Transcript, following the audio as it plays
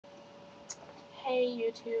Hey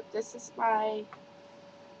YouTube, this is my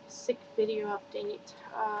sick video update.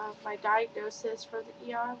 My diagnosis for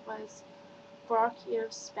the ER was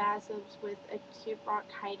bronchospasms with acute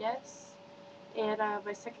bronchitis, and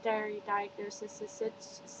my secondary diagnosis is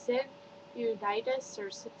sinusitis or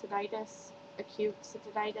sinusitis, acute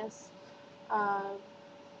sinusitis, um,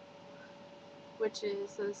 which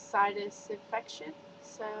is a sinus infection.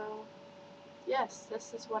 So, yes,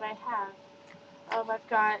 this is what I have. I've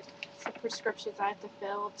got some prescriptions I have to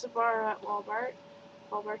fill tomorrow at Walmart.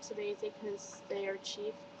 Walmart's amazing because they are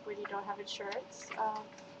cheap when you don't have insurance.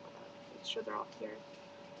 Make sure they're all here.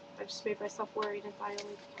 I just made myself worried if I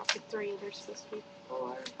only counted 3 and there's supposed to be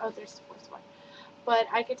 4. Oh, there's the 4th one. But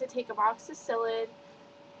I get to take amoxicillin,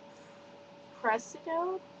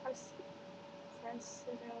 Presidone,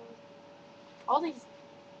 all these,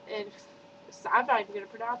 and I'm not even going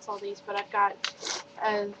to pronounce all these, but I've got,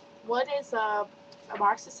 one is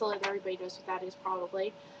amoxicillin, everybody knows what that is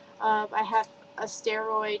probably. I have a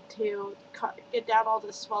steroid to get down all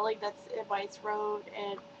the swelling that's in my throat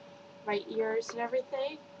and my ears and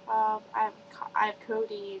everything. I have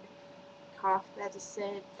codeine cough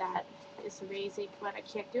medicine that is amazing, but I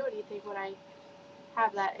can't do anything when I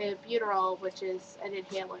have that, and Buterol, which is an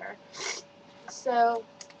inhaler. So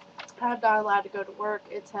I'm not allowed to go to work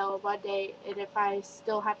until Monday, and if I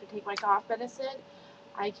still have to take my cough medicine,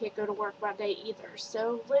 I can't go to work Monday either.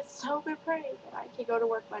 So let's hope and pray that I can go to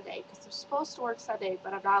work Monday, because I'm supposed to work Sunday,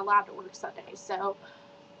 but I'm not allowed to work Sunday. So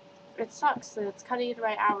it sucks, and it's cutting into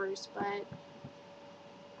my hours, but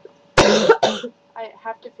I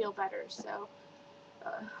have to feel better. So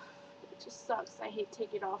it just sucks. I hate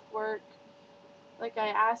taking off work. Like, I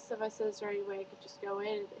asked them, I said, is there any way I could just go in?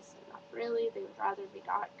 And they said, not really. They would rather me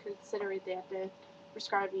not, considering they have to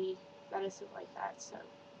prescribe me medicine like that. So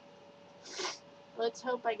let's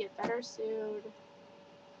hope I get better soon.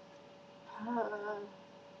 I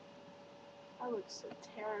look so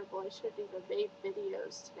terrible. I shouldn't even made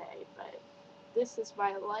videos today, but this is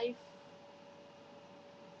my life.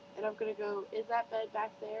 And I'm going to go in that bed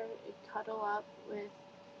back there and cuddle up with,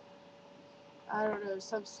 I don't know,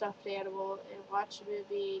 some stuffed animal and watch a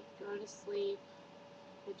movie, go to sleep,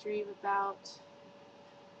 and dream about,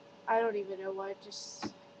 I don't even know what,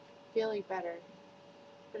 just feeling better.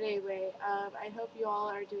 But anyway, I hope you all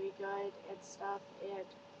are doing good and stuff, and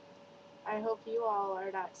I hope you all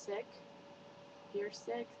are not sick. If you're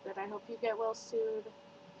sick, then I hope you get well soon.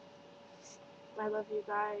 I love you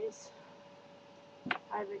guys.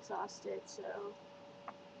 I'm exhausted, so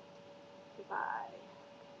goodbye.